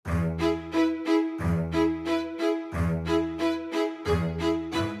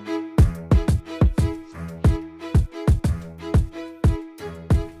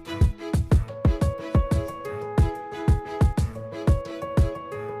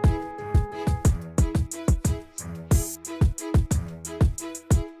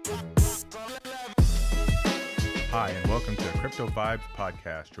Hi, and welcome to Crypto Vibes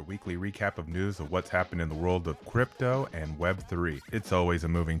Podcast, your weekly recap of news of what's happened in the world of crypto and Web3. It's always a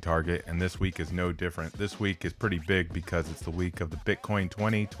moving target, and this week is no different. This week is pretty big because it's the week of the Bitcoin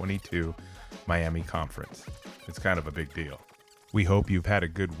 2022 Miami conference. It's kind of a big deal. We hope you've had a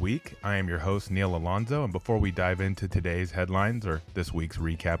good week. I am your host, Neil Alonzo, and before we dive into today's headlines, or this week's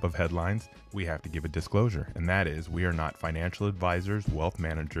recap of headlines, we have to give a disclosure, and that is we are not financial advisors, wealth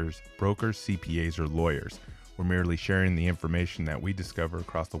managers, brokers, CPAs, or lawyers. We're merely sharing the information that we discover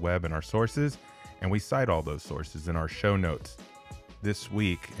across the web and our sources, and we cite all those sources in our show notes. This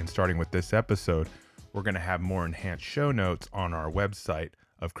week, and starting with this episode, we're going to have more enhanced show notes on our website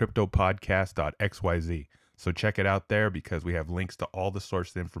of cryptopodcast.xyz. So check it out there because we have links to all the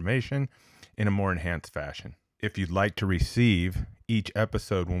source information in a more enhanced fashion. If you'd like to receive each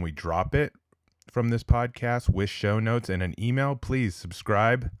episode when we drop it from this podcast with show notes and an email, please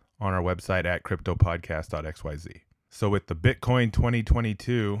subscribe on our website at cryptopodcast.xyz. So with the Bitcoin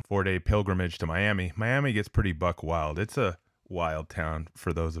 2022 4-day pilgrimage to Miami, Miami gets pretty buck wild. It's a wild town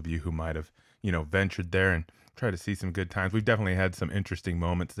for those of you who might have, ventured there and tried to see some good times. We've definitely had some interesting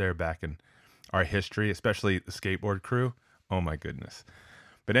moments there back in our history, especially the skateboard crew. Oh my goodness.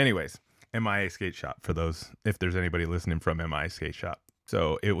 But anyways, MIA Skate Shop for those, if there's anybody listening from MIA Skate Shop.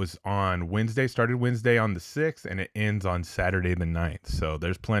 So it was on Wednesday, started Wednesday on the 6th, and it ends on Saturday the 9th. So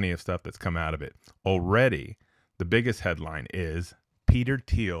there's plenty of stuff that's come out of it. Already, the biggest headline is Peter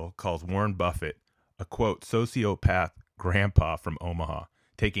Thiel calls Warren Buffett a, quote, sociopath grandpa from Omaha,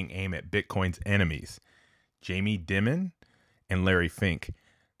 taking aim at Bitcoin's enemies, Jamie Dimon and Larry Fink.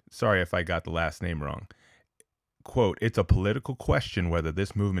 Sorry if I got the last name wrong. Quote, it's a political question whether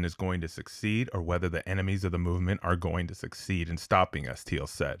this movement is going to succeed or whether the enemies of the movement are going to succeed in stopping us, Thiel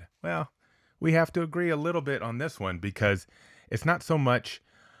said. Well, we have to agree a little bit on this one because it's not so much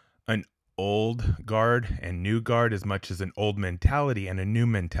an old guard and new guard as much as an old mentality and a new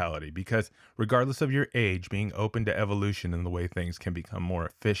mentality, because regardless of your age, being open to evolution and the way things can become more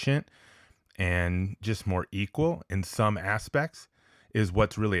efficient and just more equal in some aspects is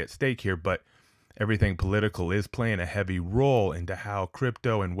what's really at stake here. But everything political is playing a heavy role into how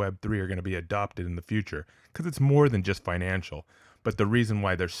crypto and Web3 are going to be adopted in the future, because it's more than just financial. But the reason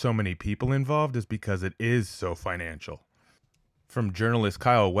why there's so many people involved is because it is so financial. From journalist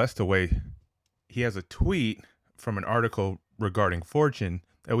Kyle Westaway, he has a tweet from an article regarding Fortune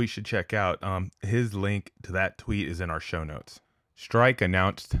that we should check out. His link to that tweet is in our show notes. Strike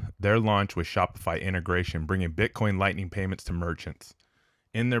announced their launch with Shopify integration, bringing Bitcoin Lightning payments to merchants.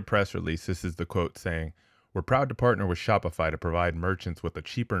 In their press release, this is the quote saying, we're proud to partner with Shopify to provide merchants with a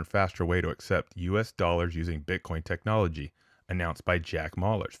cheaper and faster way to accept US dollars using Bitcoin technology, announced by Jack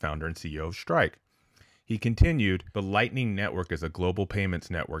Mallers, founder and CEO of Strike. He continued, the Lightning Network is a global payments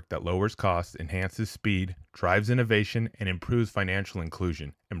network that lowers costs, enhances speed, drives innovation, and improves financial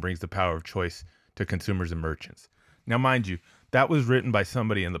inclusion, and brings the power of choice to consumers and merchants. Now, mind you, that was written by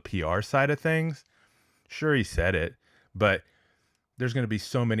somebody in the PR side of things. Sure, he said it, but there's going to be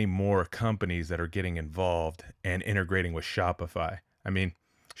so many more companies that are getting involved and integrating with Shopify. I mean,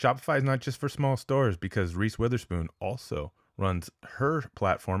 Shopify is not just for small stores, because Reese Witherspoon also runs her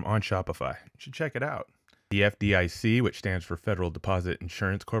platform on Shopify. You should check it out. The FDIC, which stands for Federal Deposit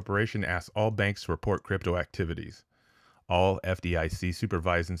Insurance Corporation, asks all banks to report crypto activities. All FDIC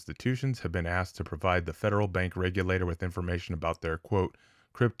supervised institutions have been asked to provide the federal bank regulator with information about their, quote,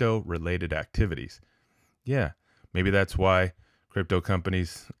 crypto-related activities. Yeah, maybe that's why crypto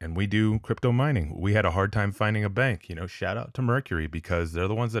companies, and we do crypto mining, we had a hard time finding a bank. Shout out to Mercury, because they're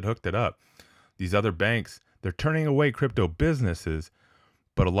the ones that hooked it up. These other banks, they're turning away crypto businesses,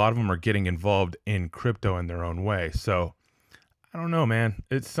 but a lot of them are getting involved in crypto in their own way. So I don't know, man.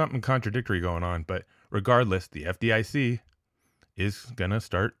 It's something contradictory going on, but regardless, the FDIC is going to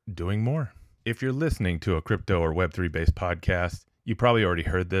start doing more. If you're listening to a crypto or Web3 based podcast, you probably already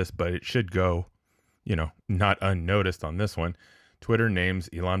heard this, but it should go, not unnoticed on this one. Twitter names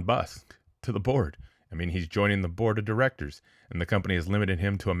Elon Musk to the board. I mean, he's joining the board of directors, and the company has limited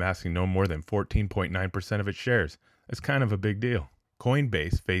him to amassing no more than 14.9% of its shares. That's kind of a big deal.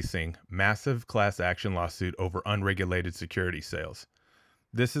 Coinbase facing massive class action lawsuit over unregulated security sales.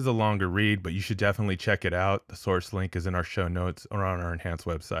 This is a longer read, but you should definitely check it out. The source link is in our show notes or on our enhanced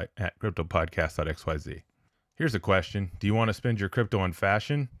website at cryptopodcast.xyz. Here's a question. Do you want to spend your crypto on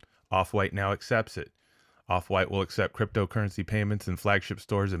fashion? Off-White now accepts it. Off-White will accept cryptocurrency payments in flagship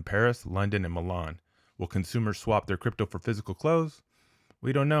stores in Paris, London, and Milan. Will consumers swap their crypto for physical clothes?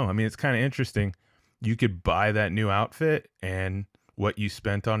 We don't know. I mean, it's kind of interesting. You could buy that new outfit, and what you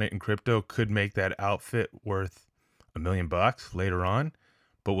spent on it in crypto could make that outfit worth $1 million later on.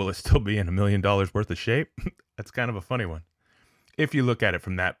 But will it still be in $1 million worth of shape? That's kind of a funny one, if you look at it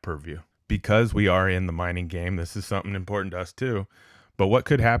from that purview. Because we are in the mining game, this is something important to us too. But what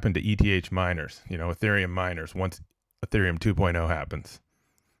could happen to ETH miners, Ethereum miners, once Ethereum 2.0 happens?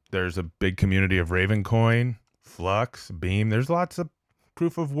 There's a big community of Ravencoin, Flux, Beam. There's lots of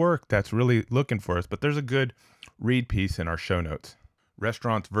proof of work that's really looking for us, but there's a good read piece in our show notes.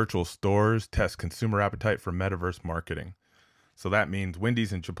 Restaurants, virtual stores test consumer appetite for metaverse marketing. So that means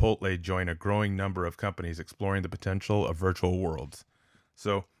Wendy's and Chipotle join a growing number of companies exploring the potential of virtual worlds.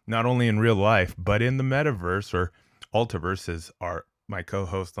 So not only in real life, but in the metaverse, or Altiverse, as my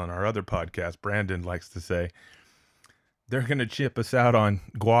co-host on our other podcast, Brandon, likes to say, they're going to chip us out on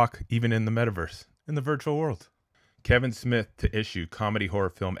guac even in the metaverse, in the virtual world. Kevin Smith to issue comedy horror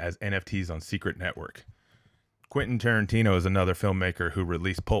film as NFTs on Secret Network. Quentin Tarantino is another filmmaker who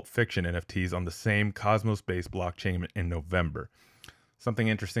released Pulp Fiction NFTs on the same Cosmos-based blockchain in November. Something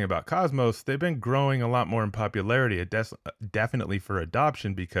interesting about Cosmos, they've been growing a lot more in popularity, definitely for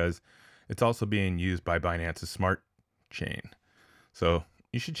adoption, because it's also being used by Binance's smart chain. So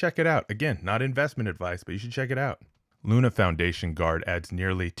you should check it out. Again, not investment advice, but you should check it out. Luna Foundation Guard adds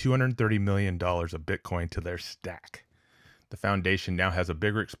nearly $230 million of Bitcoin to their stack. The foundation now has a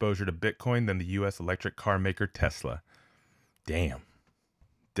bigger exposure to Bitcoin than the U.S. electric car maker Tesla. Damn.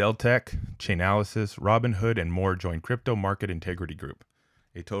 Deltec, Chainalysis, Robinhood, and more join Crypto Market Integrity Group.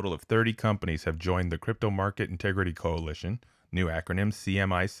 A total of 30 companies have joined the Crypto Market Integrity Coalition, new acronym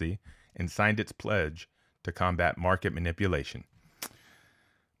CMIC, and signed its pledge to combat market manipulation.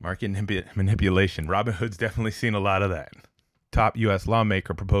 Manipulation. Robinhood's definitely seen a lot of that. Top U.S.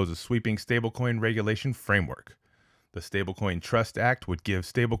 lawmaker proposes sweeping stablecoin regulation framework. The Stablecoin Trust Act would give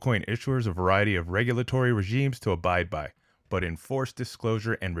stablecoin issuers a variety of regulatory regimes to abide by, but enforce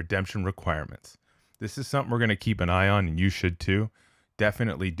disclosure and redemption requirements. This is something we're going to keep an eye on, and you should too.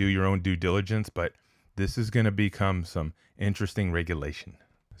 Definitely do your own due diligence, but this is going to become some interesting regulation.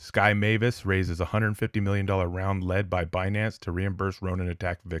 Sky Mavis raises a $150 million round led by Binance to reimburse Ronin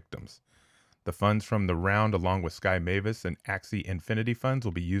attack victims. The funds from the round, along with Sky Mavis and Axie Infinity funds,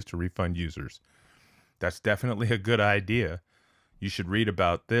 will be used to refund users. That's definitely a good idea. You should read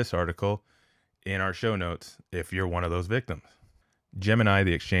about this article in our show notes if you're one of those victims. Gemini,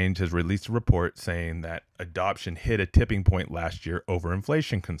 the exchange, has released a report saying that adoption hit a tipping point last year over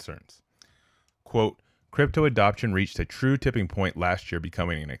inflation concerns. Quote, crypto adoption reached a true tipping point last year,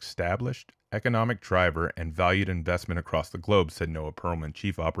 becoming an established economic driver and valued investment across the globe, said Noah Perlman,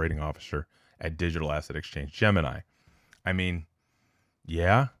 chief operating officer at digital asset exchange Gemini. I mean,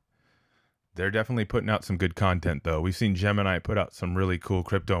 yeah. They're definitely putting out some good content, though. We've seen Gemini put out some really cool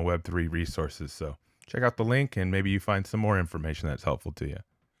crypto and Web3 resources, so check out the link and maybe you find some more information that's helpful to you.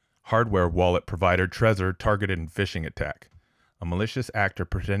 Hardware wallet provider Trezor targeted in phishing attack. A malicious actor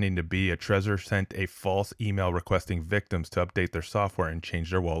pretending to be a Trezor sent a false email requesting victims to update their software and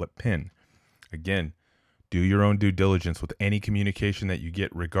change their wallet PIN. Again, do your own due diligence with any communication that you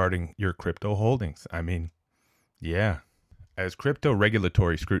get regarding your crypto holdings. I mean, yeah. As crypto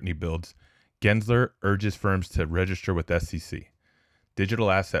regulatory scrutiny builds, Gensler urges firms to register with SEC. Digital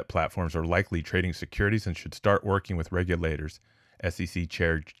asset platforms are likely trading securities and should start working with regulators, SEC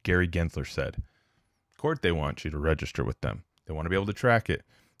Chair Gary Gensler said. Of course they want you to register with them. They want to be able to track it.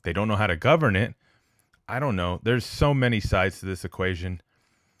 They don't know how to govern it. I don't know. There's so many sides to this equation.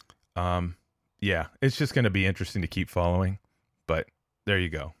 Yeah, it's just going to be interesting to keep following. But there you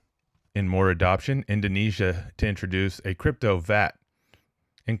go. In more adoption, Indonesia to introduce a crypto VAT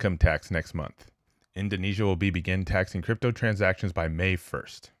income tax next month. Indonesia will begin taxing crypto transactions by May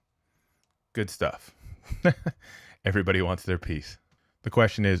 1st. Good stuff. Everybody wants their piece. The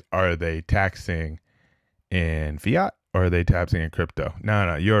question is, are they taxing in fiat or are they taxing in crypto?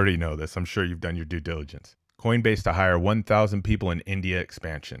 No, you already know this. I'm sure you've done your due diligence. Coinbase to hire 1,000 people in India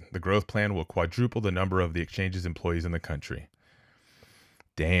expansion. The growth plan will quadruple the number of the exchange's employees in the country.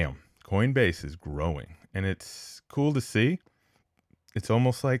 Damn, Coinbase is growing and it's cool to see. It's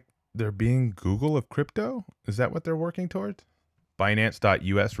almost like they're being Google of crypto. Is that what they're working towards?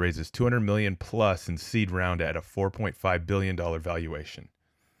 Binance.us raises $200 million plus in seed round at a $4.5 billion valuation.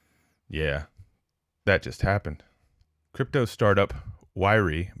 Yeah, that just happened. Crypto startup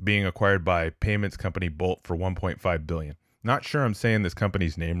Wyre being acquired by payments company Bolt for $1.5 billion. Not sure I'm saying this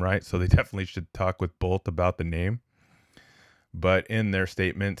company's name right, so they definitely should talk with Bolt about the name. But in their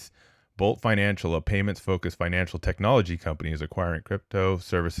statements, Bolt Financial, a payments-focused financial technology company, is acquiring crypto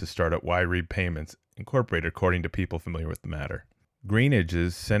services startup Wyre Payments, Incorporated, according to people familiar with the matter.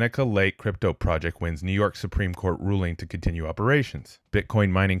 Greenidge's Seneca Lake crypto project wins New York Supreme Court ruling to continue operations. Bitcoin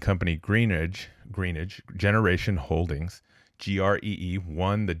mining company Greenidge Generation Holdings GREE,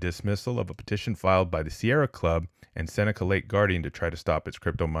 won the dismissal of a petition filed by the Sierra Club and Seneca Lake Guardian to try to stop its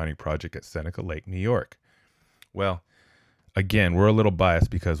crypto mining project at Seneca Lake, New York. Well, again, we're a little biased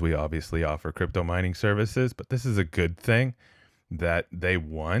because we obviously offer crypto mining services, but this is a good thing that they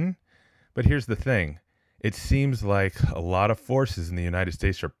won. But here's the thing. It seems like a lot of forces in the United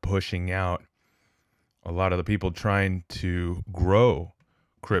States are pushing out a lot of the people trying to grow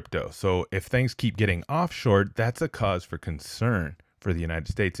crypto. So if things keep getting offshored, that's a cause for concern for the United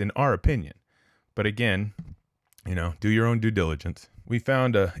States, in our opinion. But again, do your own due diligence. We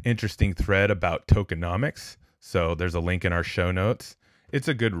found an interesting thread about tokenomics. So there's a link in our show notes. It's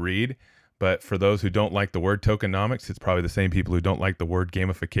a good read, but for those who don't like the word tokenomics, it's probably the same people who don't like the word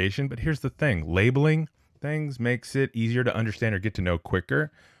gamification. But here's the thing. Labeling things makes it easier to understand or get to know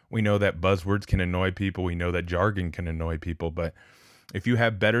quicker. We know that buzzwords can annoy people. We know that jargon can annoy people, but if you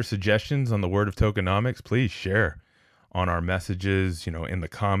have better suggestions on the word of tokenomics, please share on our messages, in the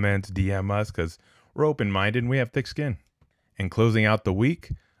comments, DM us, because we're open-minded and we have thick skin. And closing out the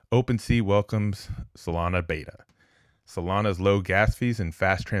week, OpenSea welcomes Solana beta. Solana's low gas fees and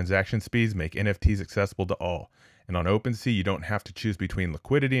fast transaction speeds make NFTs accessible to all. And on OpenSea, you don't have to choose between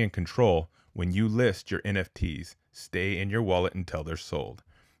liquidity and control when you list your NFTs. Stay in your wallet until they're sold.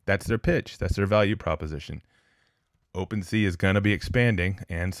 That's their pitch. That's their value proposition. OpenSea is going to be expanding,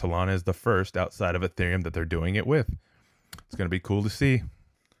 and Solana is the first outside of Ethereum that they're doing it with. It's going to be cool to see.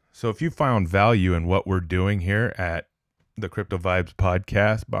 So if you found value in what we're doing here at the Crypto Vibes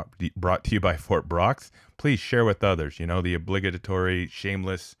podcast, brought to you by Fort Brox, please share with others. The obligatory,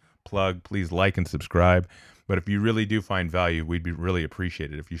 shameless plug. Please like and subscribe. But if you really do find value, we'd be really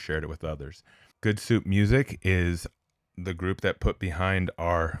appreciated if you shared it with others. Good Soup Music is the group that put behind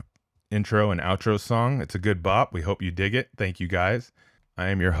our intro and outro song. It's a good bop. We hope you dig it. Thank you, guys. I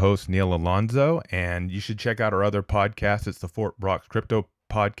am your host, Neil Alonzo, and you should check out our other podcast. It's the Fort Brox Crypto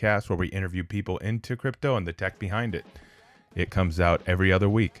Podcast, where we interview people into crypto and the tech behind it. It comes out every other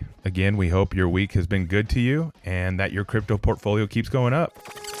week. Again, we hope your week has been good to you and that your crypto portfolio keeps going up.